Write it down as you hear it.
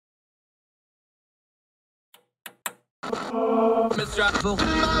With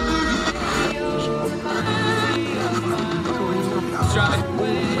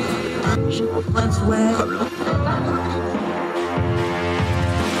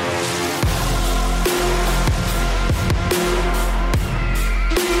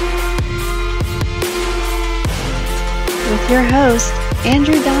your host,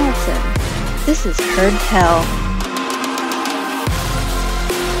 Andrew Donaldson. This is Heard Tell.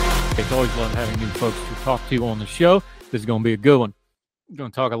 It's always love having new folks to talk to on the show. This is going to be a good one. We're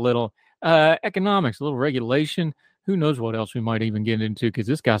going to talk a little economics, a little regulation. Who knows what else we might even get into, because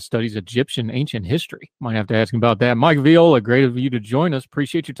this guy studies Egyptian ancient history. Might have to ask him about that. Mike Viola, great of you to join us.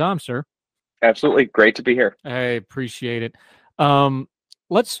 Appreciate your time, sir. Absolutely. Great to be here. I appreciate it.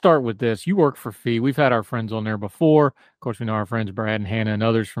 Let's start with this. You work for FEE. We've had our friends on there before. Of course, we know our friends Brad and Hannah and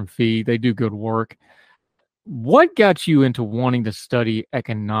others from FEE. They do good work. What got you into wanting to study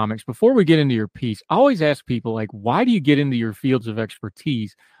economics? Before we get into your piece, I always ask people, like, why do you get into your fields of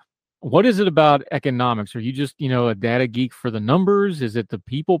expertise? What is it about economics? Are you just, a data geek for the numbers? Is it the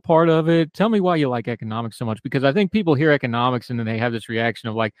people part of it? Tell me why you like economics so much, because I think people hear economics and then they have this reaction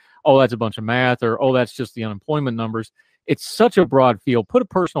of like, oh, that's a bunch of math, or, oh, that's just the unemployment numbers. It's such a broad field. Put a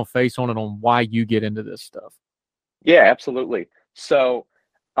personal face on it on why you get into this stuff. Yeah, absolutely. So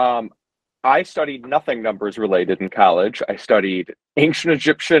I studied nothing numbers related in college. I studied ancient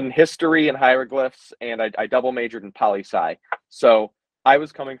Egyptian history and hieroglyphs, and I double majored in poli-sci. So I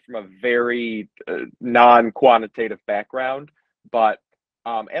was coming from a very non-quantitative background, but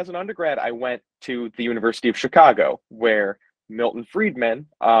as an undergrad, I went to the University of Chicago, where Milton Friedman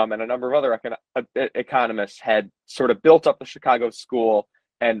and a number of other economists had sort of built up the Chicago school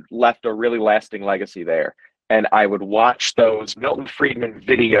and left a really lasting legacy there. And I would watch those Milton Friedman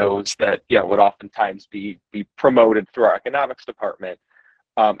videos that would oftentimes be promoted through our economics department.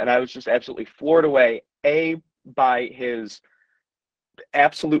 And I was just absolutely floored away, A, by his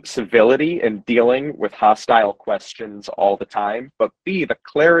absolute civility in dealing with hostile questions all the time, but B, the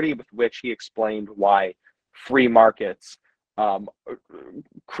clarity with which he explained why free markets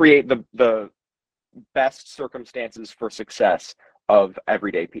create the best circumstances for success of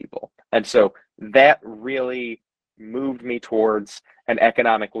everyday people. And so that really moved me towards an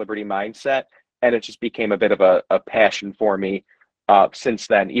economic liberty mindset, and it just became a bit of a passion for me since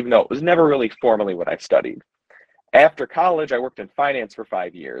then, even though it was never really formally what I studied. After college, I worked in finance for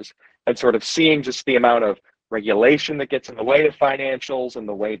 5 years, and sort of seeing just the amount of regulation that gets in the way of financials, and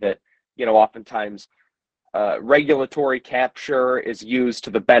the way that oftentimes regulatory capture is used to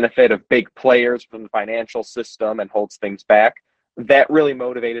the benefit of big players within the financial system and holds things back. That really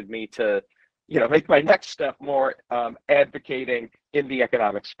motivated me to make my next step more advocating in the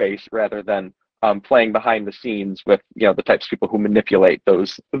economic space, rather than playing behind the scenes with the types of people who manipulate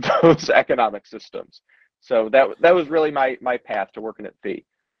those economic systems. So that was really my path to working at FEE.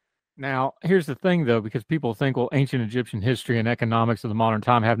 Now, here's the thing, though, because people think, well, ancient Egyptian history and economics of the modern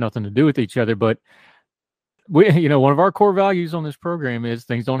time have nothing to do with each other. But one of our core values on this program is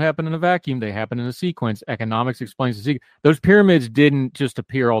things don't happen in a vacuum. They happen in a sequence. Economics explains the sequence. Those pyramids didn't just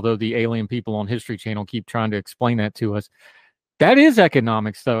appear, although the alien people on History Channel keep trying to explain that to us. That is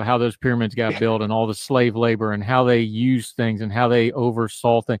economics, though, how those pyramids got built and all the slave labor and how they used things and how they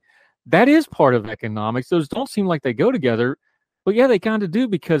oversaw things. That is part of economics. Those don't seem like they go together, but yeah, they kind of do,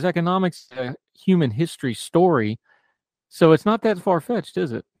 because economics is a human history story. So it's not that far-fetched,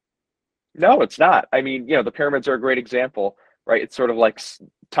 is it? No, it's not. I mean, the pyramids are a great example, right? It's sort of like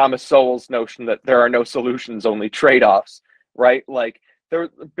Thomas Sowell's notion that there are no solutions, only trade-offs, right? Like,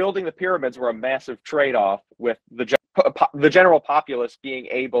 building the pyramids were a massive trade-off with the general populace being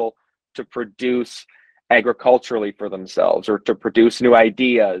able to produce agriculturally for themselves, or to produce new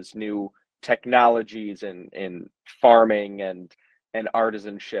ideas, new technologies in farming and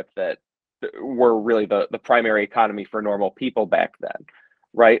artisanship that were really the primary economy for normal people back then,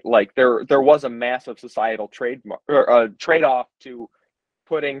 right? Like there was a massive societal trade-off to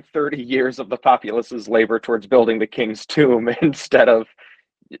putting 30 years of the populace's labor towards building the king's tomb instead of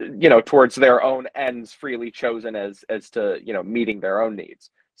towards their own ends freely chosen as to meeting their own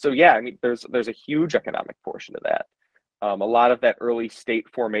needs. So yeah, I mean, there's a huge economic portion of that. A lot of that early state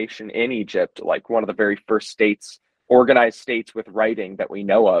formation in Egypt, like one of the very first organized states with writing that we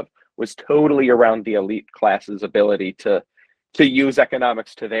know of, was totally around the elite class's ability to use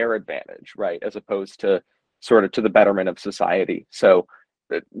economics to their advantage, right, as opposed to sort of to the betterment of society. So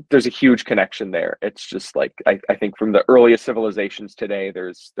there's a huge connection there. It's just like I think from the earliest civilizations today,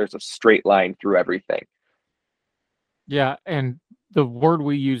 there's a straight line through everything. Yeah, and the word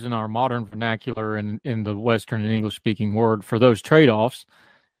we use in our modern vernacular and in the Western and English-speaking word for those trade-offs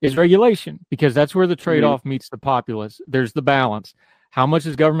is regulation, because that's where the trade-off meets the populace. There's the balance. How much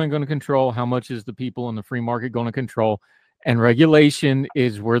is government going to control? How much is the people in the free market going to control? And regulation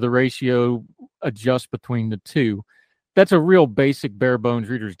is where the ratio adjusts between the two. That's a real basic, bare bones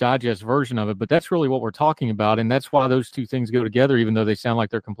Reader's Digest version of it, but that's really what we're talking about. And that's why those two things go together, even though they sound like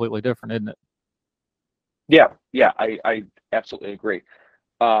they're completely different, isn't it? Yeah, I absolutely agree.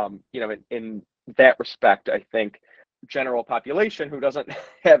 In that respect, I think general population who doesn't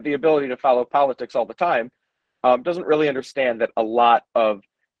have the ability to follow politics all the time doesn't really understand that a lot of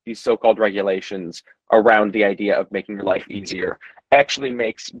these so-called regulations around the idea of making your life easier actually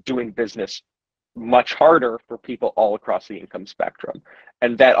makes doing business much harder for people all across the income spectrum.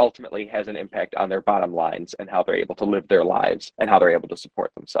 And that ultimately has an impact on their bottom lines and how they're able to live their lives and how they're able to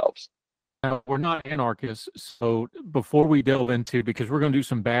support themselves. Now, we're not anarchists, so before we delve into, because we're going to do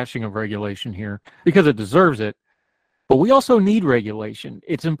some bashing of regulation here, because it deserves it, but we also need regulation.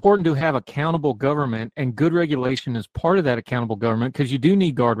 It's important to have accountable government, and good regulation is part of that accountable government, because you do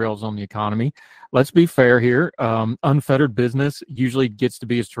need guardrails on the economy. Let's be fair here. Unfettered business usually gets to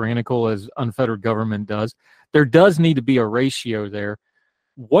be as tyrannical as unfettered government does. There does need to be a ratio there.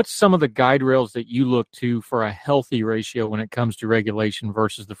 What's some of the guide rails that you look to for a healthy ratio when it comes to regulation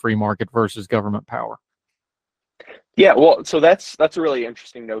versus the free market versus government power? Yeah, well, so that's a really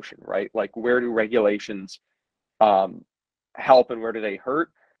interesting notion, right? Like, where do regulations help and where do they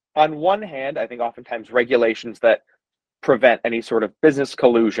hurt? On one hand, I think oftentimes regulations that prevent any sort of business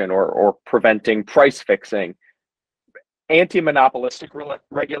collusion or preventing price fixing, anti-monopolistic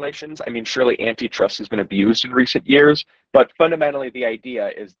regulations. I mean, surely antitrust has been abused in recent years, but fundamentally the idea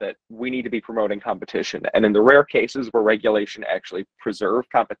is that we need to be promoting competition. And in the rare cases where regulation actually preserve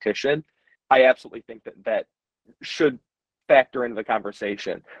competition, I absolutely think that should factor into the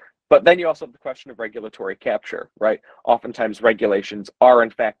conversation. But then you also have the question of regulatory capture, right? Oftentimes regulations are in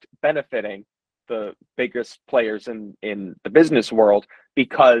fact benefiting the biggest players in the business world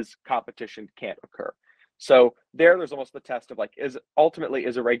because competition can't occur. So there's almost the test of like, is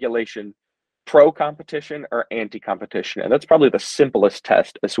a regulation pro-competition or anti-competition? And that's probably the simplest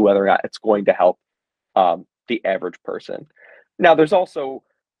test as to whether or not it's going to help the average person. Now, there's also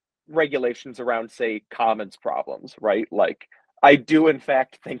regulations around, say, commons problems, right? Like, I do, in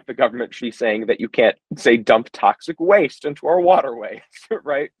fact, think the government should be saying that you can't, say, dump toxic waste into our waterways,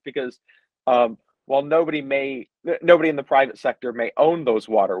 right? Because while nobody in the private sector may own those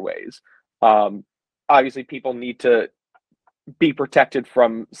waterways, obviously people need to be protected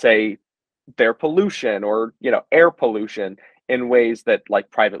from, say, their pollution or, air pollution in ways that, like,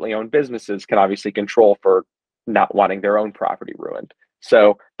 privately owned businesses can obviously control for not wanting their own property ruined.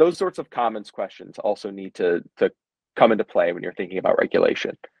 So those sorts of commons questions also need to come into play when you're thinking about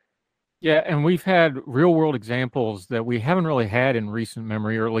regulation. Yeah, and we've had real world examples that we haven't really had in recent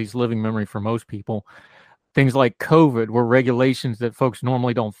memory, or at least living memory for most people. Things like COVID, where regulations that folks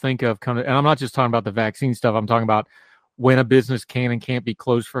normally don't think of and I'm not just talking about the vaccine stuff, I'm talking about when a business can and can't be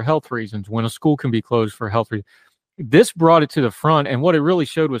closed for health reasons, when a school can be closed for health reasons. This brought it to the front, and what it really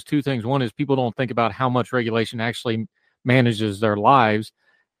showed was two things. One is people don't think about how much regulation actually manages their lives.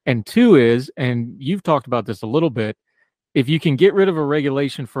 And two is, and you've talked about this a little bit, if you can get rid of a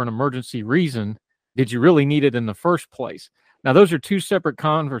regulation for an emergency reason, did you really need it in the first place? Now, those are two separate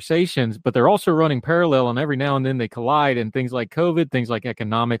conversations, but they're also running parallel, and every now and then they collide. And things like COVID, things like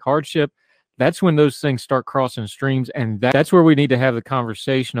economic hardship, that's when those things start crossing streams. And that's where we need to have the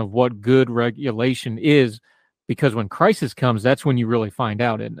conversation of what good regulation is, because when crisis comes, that's when you really find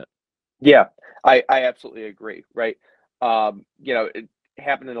out, isn't it? Yeah, I absolutely agree, right? It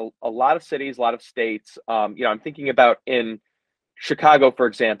happened in a lot of cities, a lot of states. I'm thinking about in Chicago, for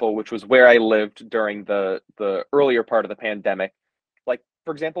example, which was where I lived during the earlier part of the pandemic. Like,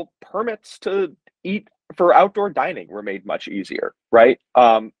 for example, permits to eat for outdoor dining were made much easier, right?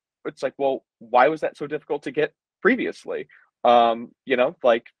 It's like, well, why was that so difficult to get previously?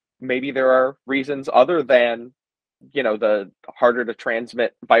 Like, maybe there are reasons other than, the harder to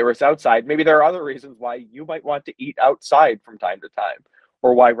transmit virus outside. Maybe there are other reasons why you might want to eat outside from time to time,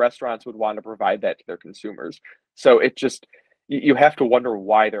 or why restaurants would want to provide that to their consumers. So it just, you have to wonder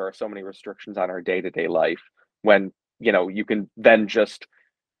why there are so many restrictions on our day-to-day life when, you can then just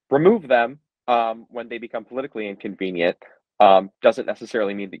remove them when they become politically inconvenient. Doesn't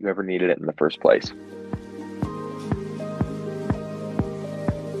necessarily mean that you ever needed it in the first place.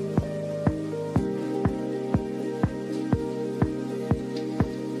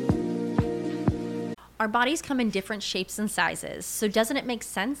 Our bodies come in different shapes and sizes, so doesn't it make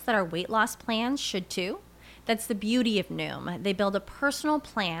sense that our weight loss plans should too? That's the beauty of Noom. They build a personal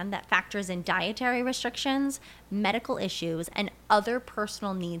plan that factors in dietary restrictions, medical issues, and other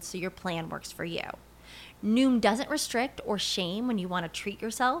personal needs so your plan works for you. Noom doesn't restrict or shame when you want to treat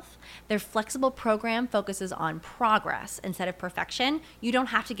yourself. Their flexible program focuses on progress instead of perfection. You don't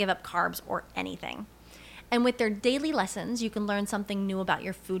have to give up carbs or anything. And with their daily lessons, you can learn something new about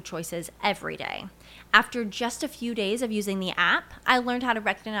your food choices every day. After just a few days of using the app, I learned how to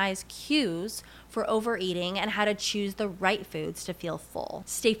recognize cues for overeating and how to choose the right foods to feel full.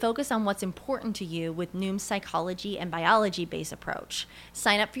 Stay focused on what's important to you with Noom's psychology and biology-based approach.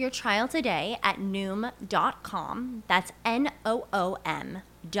 Sign up for your trial today at Noom.com. That's Noom.com.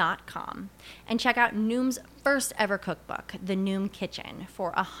 And check out Noom's first ever cookbook, The Noom Kitchen,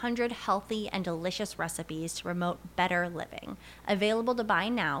 for 100 healthy and delicious recipes to promote better living. Available to buy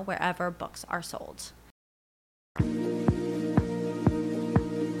now wherever books are sold.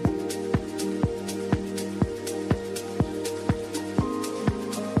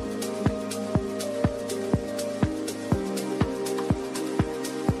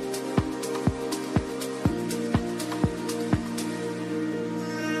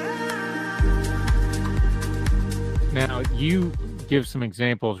 Now, you give some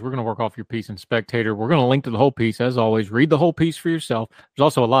examples. We're going to work off your piece in Spectator. We're going to link to the whole piece, as always. Read the whole piece for yourself. There's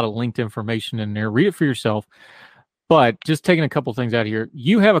also a lot of linked information in there. Read it for yourself. But just taking a couple things out of here,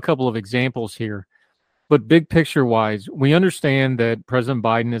 you have a couple of examples here. But big picture-wise, we understand that President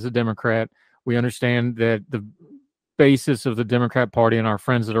Biden is a Democrat. We understand that the basis of the Democrat Party and our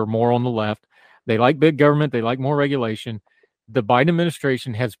friends that are more on the left, they like big government. They like more regulation. The Biden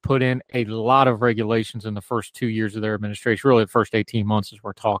administration has put in a lot of regulations in the first 2 years of their administration, really the first 18 months as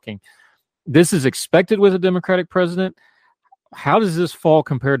we're talking. This is expected with a Democratic president. How does this fall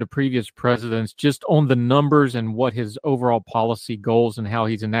compared to previous presidents, just on the numbers and what his overall policy goals and how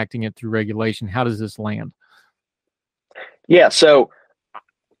he's enacting it through regulation? How does this land? Yeah, so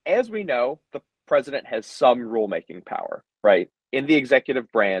as we know, the president has some rulemaking power, right? In the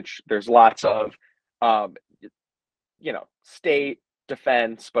executive branch, there's lots of state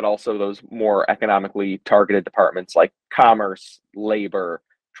defense, but also those more economically targeted departments like commerce, labor,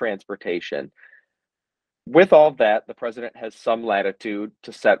 transportation. With all of that, the president has some latitude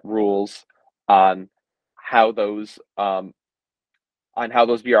to set rules on how those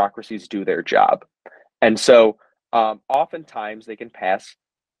bureaucracies do their job. And so oftentimes they can pass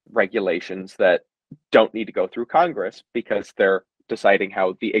regulations that don't need to go through Congress because they're deciding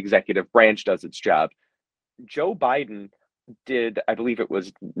how the executive branch does its job. Joe Biden did, I believe it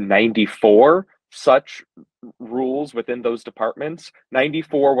was 94 such rules within those departments,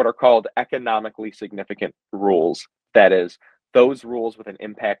 94 what are called economically significant rules. That is, those rules with an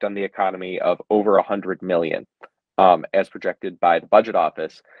impact on the economy of over 100 million, as projected by the Budget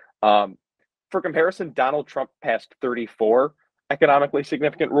Office. For comparison, Donald Trump passed 34 economically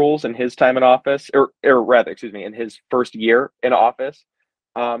significant rules in his time in office, or rather, in his first year in office.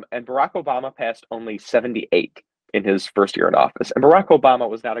 And Barack Obama passed only 78 in his first year in office. And Barack Obama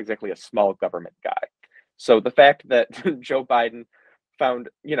was not exactly a small government guy. So the fact that Joe Biden found,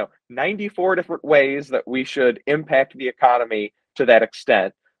 94 different ways that we should impact the economy to that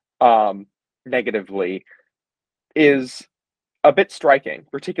extent negatively is a bit striking,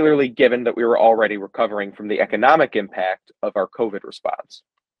 particularly given that we were already recovering from the economic impact of our COVID response.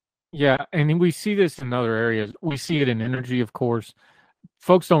 Yeah, and we see this in other areas. We see it in energy, of course.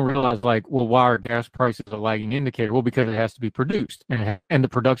 Folks don't realize, why are gas prices a lagging indicator? Well, because it has to be produced, and the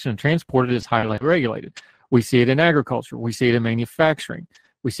production and transported is highly regulated. We see it in agriculture. We see it in manufacturing.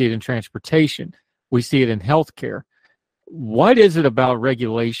 We see it in transportation. We see it in healthcare. What is it about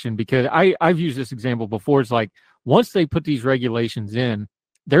regulation? Because I've used this example before. It's like once they put these regulations in,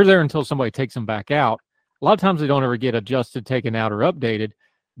 they're there until somebody takes them back out. A lot of times they don't ever get adjusted, taken out, or updated.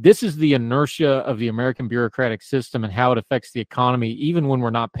 This is the inertia of the American bureaucratic system and how it affects the economy, even when we're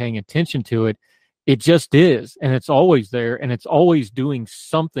not paying attention to it. It just is, and it's always there, and it's always doing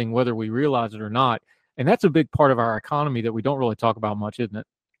something, whether we realize it or not. And that's a big part of our economy that we don't really talk about much, isn't it?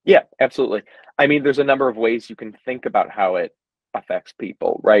 Yeah, absolutely. I mean, there's a number of ways you can think about how it affects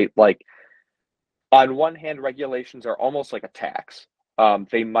people, right? Like, on one hand, regulations are almost like a tax.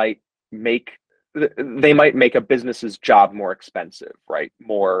 They might make a business's job more expensive, right?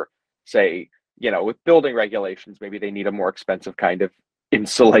 More, say, with building regulations, maybe they need a more expensive kind of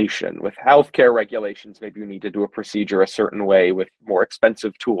insulation. With healthcare regulations, maybe you need to do a procedure a certain way with more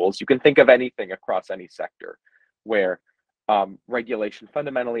expensive tools. You can think of anything across any sector where regulation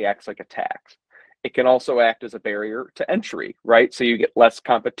fundamentally acts like a tax. It can also act as a barrier to entry, right? So you get less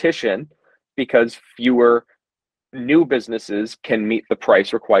competition because fewer new businesses can meet the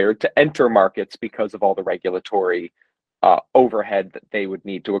price required to enter markets because of all the regulatory overhead that they would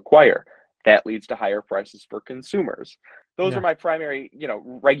need to acquire. That leads to higher prices for consumers. Those are my primary,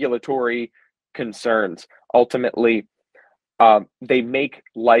 regulatory concerns. Ultimately, they make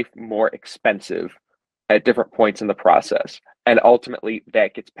life more expensive at different points in the process. And ultimately,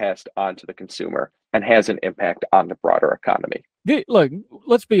 that gets passed on to the consumer and has an impact on the broader economy. Look,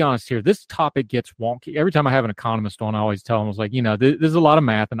 let's be honest here. This topic gets wonky. Every time I have an economist on, I always tell them, I was like, there's a lot of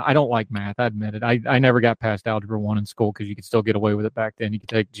math, and I don't like math. I admit it. I never got past Algebra 1 in school because you could still get away with it back then. You could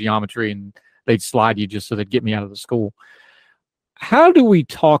take geometry, and they'd slide you just so they'd get me out of the school. How do we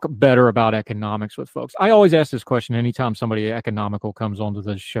talk better about economics with folks? I always ask this question anytime somebody economical comes onto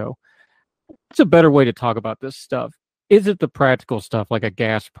this show. What's a better way to talk about this stuff? Is it the practical stuff like a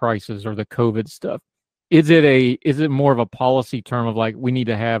gas prices or the COVID stuff? Is it more of a policy term of like, we need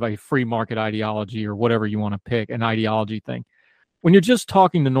to have a free market ideology or whatever you want to pick, an ideology thing? When you're just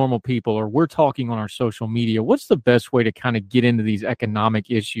talking to normal people or we're talking on our social media, what's the best way to kind of get into these economic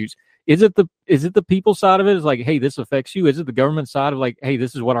issues? Is it the people side of it? Is like, hey, this affects you? Is it the government side of like, hey,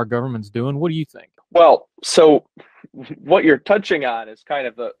 this is what our government's doing? What do you think? Well, so what you're touching on is kind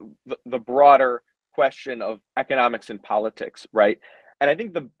of the broader question of economics and politics, right? And I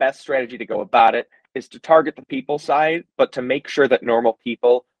think the best strategy to go about it is to target the people side, but to make sure that normal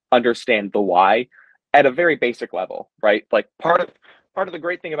people understand the why at a very basic level, right? Like part of the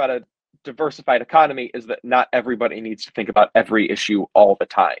great thing about a diversified economy is that not everybody needs to think about every issue all the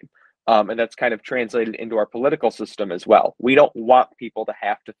time. And that's kind of translated into our political system as well. We don't want people to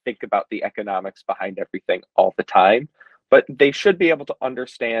have to think about the economics behind everything all the time, but they should be able to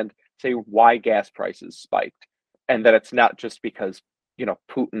understand, say, why gas prices spiked, and that it's not just because,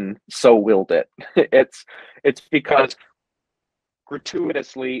 Putin so willed it. It's because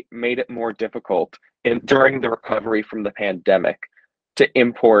gratuitously made it more difficult during the recovery from the pandemic to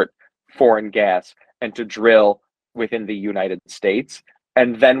import foreign gas and to drill within the United States.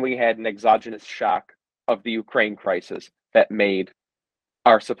 And then we had an exogenous shock of the Ukraine crisis that made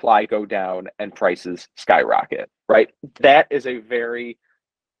our supply go down and prices skyrocket, right? That is a very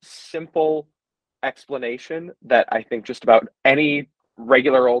simple explanation that I think just about any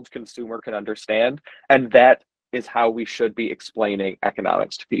regular old consumer can understand. And that is how we should be explaining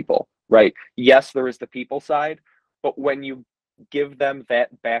economics to people, right? Yes, there is the people side, but when you give them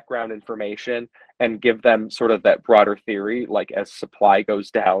that background information and give them sort of that broader theory, like as supply goes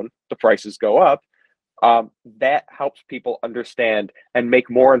down, the prices go up, that helps people understand and make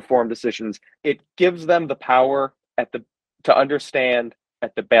more informed decisions. It gives them the power to understand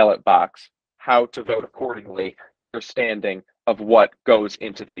at the ballot box how to vote accordingly, understanding of what goes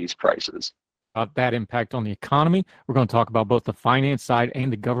into these prices. About that impact on the economy. We're going to talk about both the finance side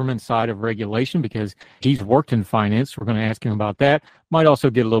and the government side of regulation because he's worked in finance. We're going to ask him about that. Might also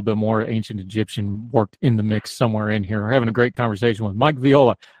get a little bit more ancient Egyptian worked in the mix somewhere in here. We're having a great conversation with Mike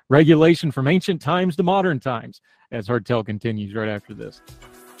Viola, regulation from ancient times to modern times, as Heard Tell continues right after this.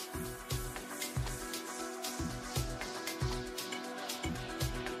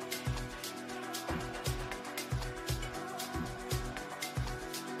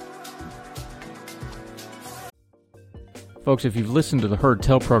 Folks, if you've listened to the Heard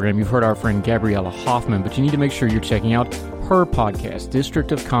Tell program, you've heard our friend Gabriella Hoffman, but you need to make sure you're checking out her podcast,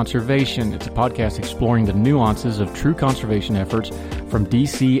 District of Conservation. It's a podcast exploring the nuances of true conservation efforts from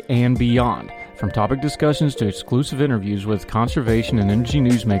DC and beyond. From topic discussions to exclusive interviews with conservation and energy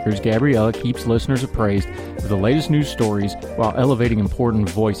newsmakers, Gabriella keeps listeners appraised of the latest news stories while elevating important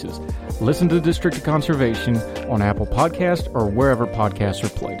voices. Listen to District of Conservation on Apple Podcasts or wherever podcasts are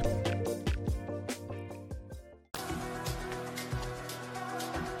played.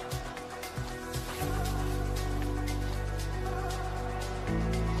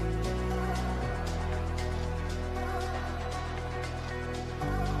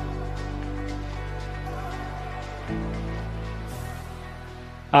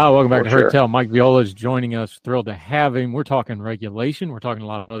 Welcome back to Heard Tell. Mike Viola is joining us. Thrilled to have him. We're talking regulation. We're talking a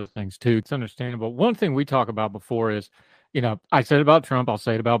lot of other things too. It's understandable. One thing we talk about before is, I said about Trump, I'll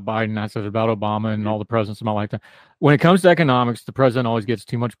say it about Biden, I said it about Obama and all the presidents in my lifetime. When it comes to economics, the president always gets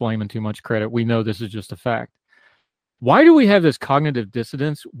too much blame and too much credit. We know this is just a fact. Why do we have this cognitive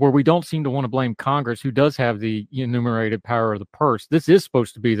dissonance where we don't seem to want to blame Congress, who does have the enumerated power of the purse? This is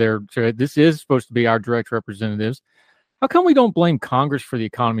supposed to be this is supposed to be our direct representatives. How come we don't blame Congress for the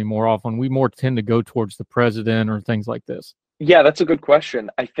economy more often? We more tend to go towards the president or things like this. Yeah, that's a good question.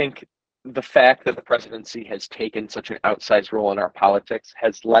 I think the fact that the presidency has taken such an outsized role in our politics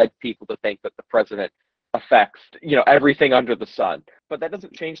has led people to think that the president affects, everything under the sun. But that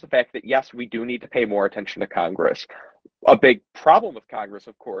doesn't change the fact that, yes, we do need to pay more attention to Congress. A big problem with Congress,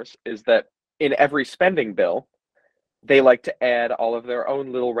 of course, is that in every spending bill, they like to add all of their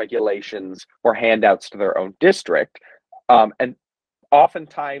own little regulations or handouts to their own district. And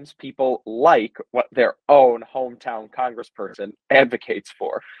oftentimes people like what their own hometown congressperson advocates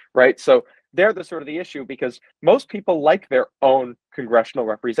for, right? So they're the sort of the issue, because most people like their own congressional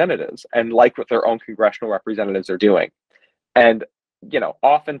representatives and like what their own congressional representatives are doing. And,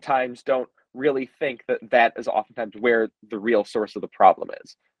 oftentimes don't really think that that is oftentimes where the real source of the problem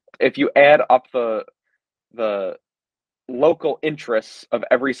is. If you add up the local interests of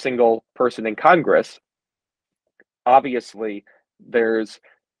every single person in Congress, obviously there's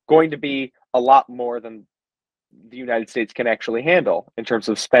going to be a lot more than the United States can actually handle in terms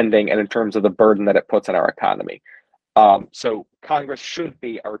of spending and in terms of the burden that it puts on our economy. So Congress should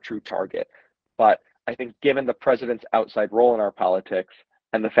be our true target. But I think given the president's outside role in our politics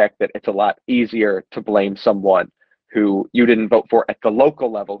and the fact that it's a lot easier to blame someone who you didn't vote for at the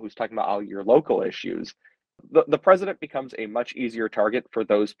local level, who's talking about all your local issues, the president becomes a much easier target for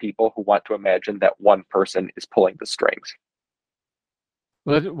those people who want to imagine that one person is pulling the strings.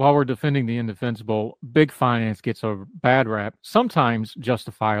 While we're defending the indefensible, big finance gets a bad rap, sometimes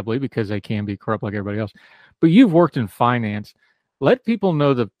justifiably because they can be corrupt like everybody else. But you've worked in finance. Let people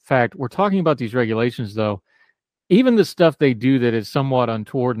know the fact we're talking about these regulations, though. Even the stuff they do that is somewhat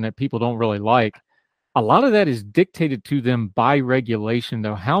untoward and that people don't really like, a lot of that is dictated to them by regulation,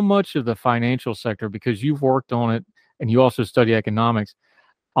 though. How much of the financial sector, because you've worked on it and you also study economics,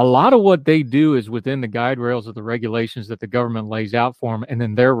 a lot of what they do is within the guide rails of the regulations that the government lays out for them, and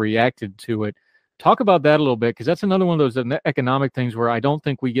then they're reacted to it. Talk about that a little bit, because that's another one of those economic things where I don't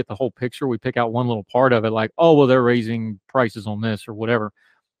think we get the whole picture. We pick out one little part of it, like, oh, well, they're raising prices on this or whatever.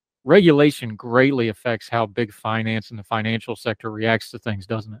 Regulation greatly affects how big finance and the financial sector reacts to things,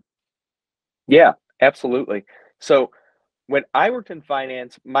 doesn't it? Yeah, absolutely. So when I worked in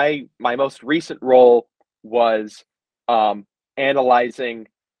finance, my most recent role was analyzing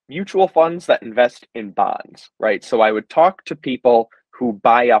mutual funds that invest in bonds, right? So I would talk to people who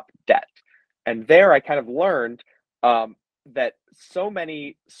buy up debt. And there I kind of learned that so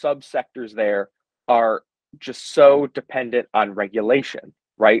many subsectors there are just so dependent on regulation,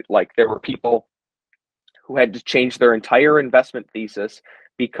 right? Like there were people who had to change their entire investment thesis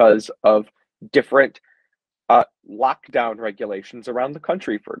because of different lockdown regulations around the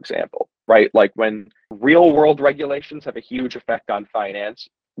country, for example, right? Like when real world regulations have a huge effect on finance,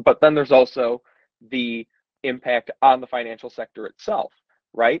 but then there's also the impact on the financial sector itself,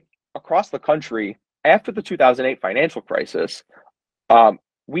 right? Across the country, after the 2008 financial crisis,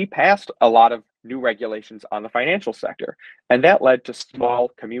 we passed a lot of new regulations on the financial sector, and that led to small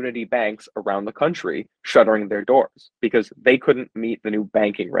community banks around the country shuttering their doors because they couldn't meet the new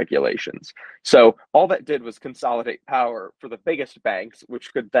banking regulations. So all that did was consolidate power for the biggest banks,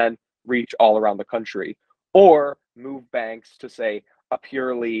 which could then reach all around the country, or move banks to, say, a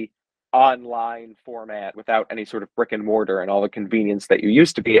purely online format without any sort of brick and mortar and all the convenience that you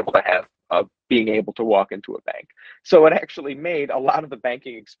used to be able to have of being able to walk into a bank. So it actually made a lot of the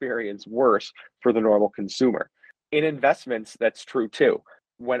banking experience worse for the normal consumer. In investments, that's true too.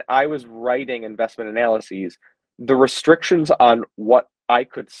 When I was writing investment analyses, the restrictions on what I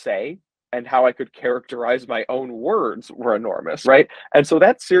could say and how I could characterize my own words were enormous, right? And so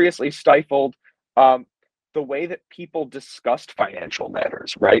that seriously stifled the way that people discussed financial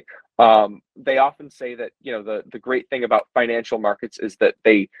matters, right? They often say that, the great thing about financial markets is that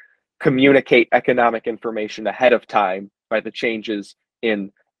they communicate economic information ahead of time by the changes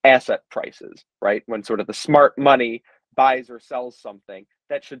in asset prices, right? When sort of the smart money buys or sells something,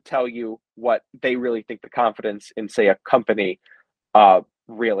 that should tell you what they really think the confidence in, say, a company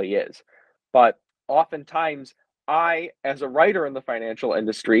really is. But oftentimes, I, as a writer in the financial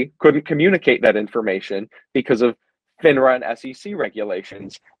industry, couldn't communicate that information because of FINRA and SEC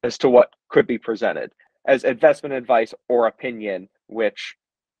regulations as to what could be presented as investment advice or opinion, which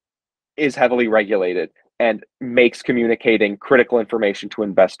is heavily regulated and makes communicating critical information to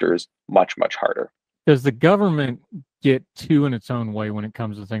investors much, much harder. Does the government get too in its own way when it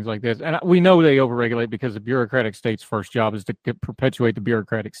comes to things like this? And we know they overregulate because the bureaucratic state's first job is to perpetuate the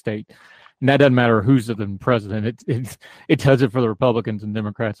bureaucratic state. And that doesn't matter who's the president. It does it for the Republicans and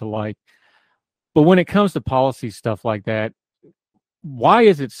Democrats alike. But when it comes to policy stuff like that, why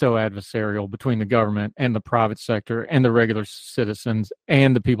is it so adversarial between the government and the private sector and the regular citizens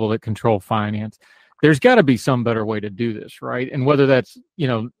and the people that control finance? There's got to be some better way to do this, right? And whether that's,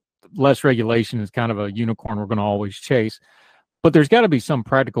 less regulation is kind of a unicorn we're going to always chase. But there's got to be some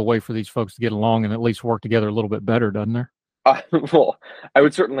practical way for these folks to get along and at least work together a little bit better, doesn't there? Well, I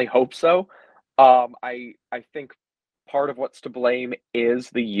would certainly hope so. I think part of what's to blame is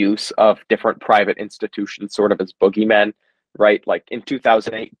the use of different private institutions sort of as boogeymen, right? Like in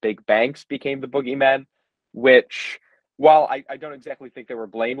 2008, big banks became the boogeymen, which, while I don't exactly think they were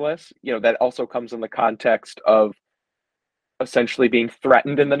blameless, that also comes in the context of essentially being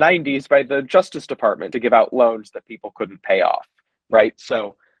threatened in the 90s by the Justice Department to give out loans that people couldn't pay off, right?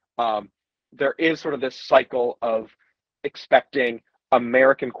 So there is sort of this cycle of expecting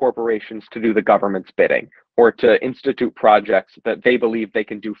American corporations to do the government's bidding or to institute projects that they believe they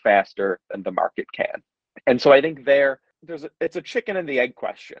can do faster than the market can. And so I think it's a chicken and the egg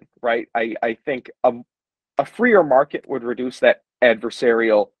question, right? I think a freer market would reduce that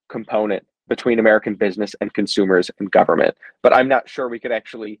adversarial component between American business and consumers and government. But I'm not sure we could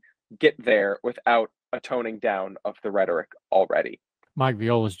actually get there without a toning down of the rhetoric already. Mike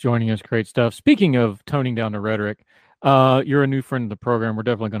Viola is joining us. Great stuff. Speaking of toning down the rhetoric, you're a new friend of the program. We're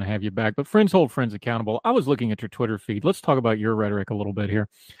definitely going to have you back. But friends hold friends accountable. I was looking at your Twitter feed. Let's talk about your rhetoric a little bit here.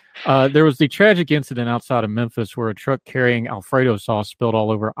 There was the tragic incident outside of Memphis where a truck carrying Alfredo sauce spilled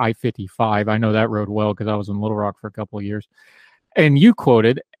all over I-55. I know that road well because I was in Little Rock for a couple of years. And you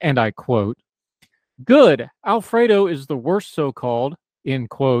quoted, and I quote, "Good. Alfredo is the worst so-called, in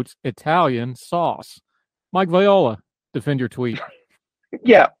quotes, Italian sauce." Mike Viola, defend your tweet.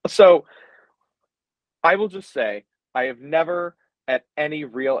 Yeah. So I will just say I have never at any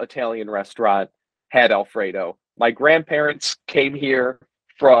real Italian restaurant had Alfredo. My grandparents came here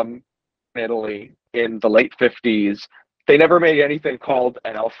from Italy in the late 50s. They never made anything called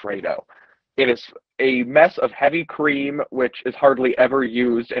an Alfredo. It is a mess of heavy cream, which is hardly ever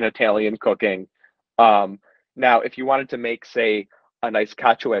used in Italian cooking. Now, if you wanted to make, say, a nice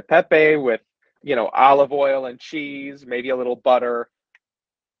cacio e pepe with, olive oil and cheese, maybe a little butter,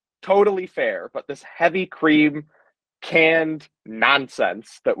 totally fair. But this heavy cream canned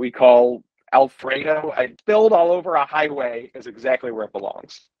nonsense that we call Alfredo, spilled all over a highway, is exactly where it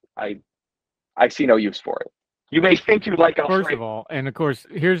belongs. I see no use for it. You may think you like Alfredo. First of all, and of course,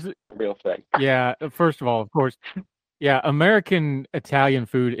 here's the real thing. Yeah, first of all, of course, yeah, American Italian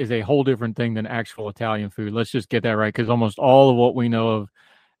food is a whole different thing than actual Italian food. Let's just get that right, because almost all of what we know of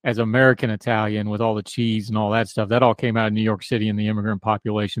as American Italian with all the cheese and all that stuff, that all came out of New York City and the immigrant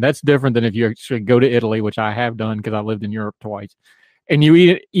population. That's different than if you actually go to Italy, which I have done because I lived in Europe twice, and you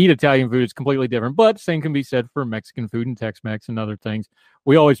eat Italian food. It's completely different. But same can be said for Mexican food and Tex-Mex and other things.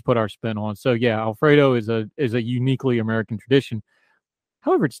 We always put our spin on. So yeah, Alfredo is a uniquely American tradition.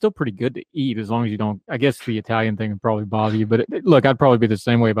 However, it's still pretty good to eat as long as you don't. I guess the Italian thing would probably bother you. But look, I'd probably be the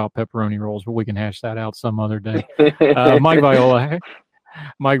same way about pepperoni rolls, but we can hash that out some other day. Mike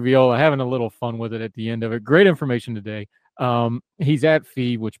Viola, having a little fun with it at the end of it. Great information today. He's at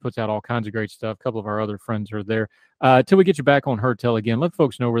Feed, which puts out all kinds of great stuff. A couple of our other friends are there. Till we get you back on Heard Tell again, let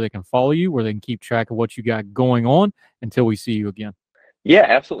folks know where they can follow you, where they can keep track of what you got going on until we see you again. Yeah,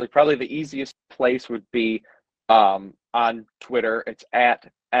 absolutely. Probably the easiest place would be on Twitter. It's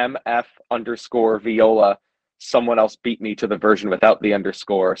at MF_Viola. Someone else beat me to the version without the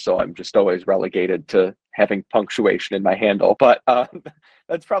underscore, so I'm just always relegated to having punctuation in my handle. But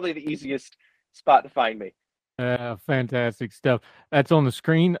that's probably the easiest spot to find me. Fantastic stuff. That's on the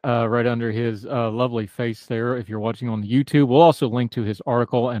screen right under his lovely face there. If you're watching on the YouTube, we'll also link to his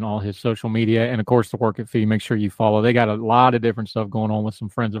article and all his social media. And of course, the work at Feed. Make sure you follow. They got a lot of different stuff going on with some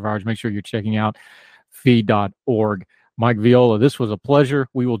friends of ours. Make sure you're checking out feed.org. Mike Viola, this was a pleasure.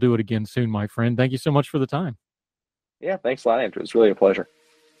 We will do it again soon, my friend. Thank you so much for the time. Yeah, thanks a lot, Andrew. It's really a pleasure.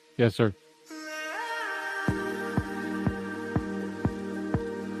 Yes, sir.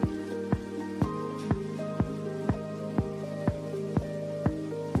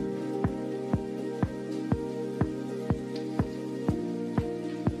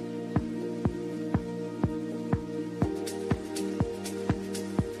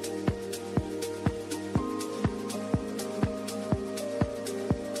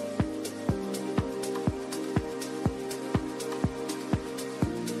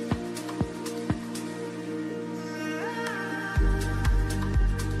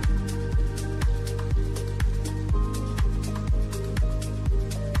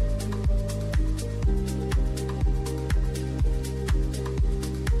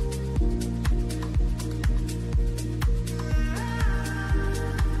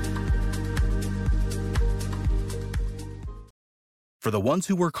 For the ones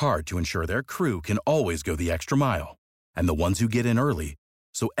who work hard to ensure their crew can always go the extra mile, and the ones who get in early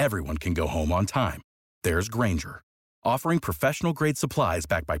so everyone can go home on time, there's Grainger, offering professional-grade supplies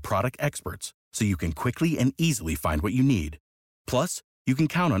backed by product experts so you can quickly and easily find what you need. Plus, you can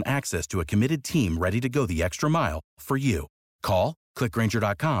count on access to a committed team ready to go the extra mile for you. Call, click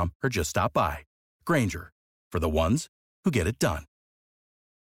Grainger.com, or just stop by. Grainger, for the ones who get it done.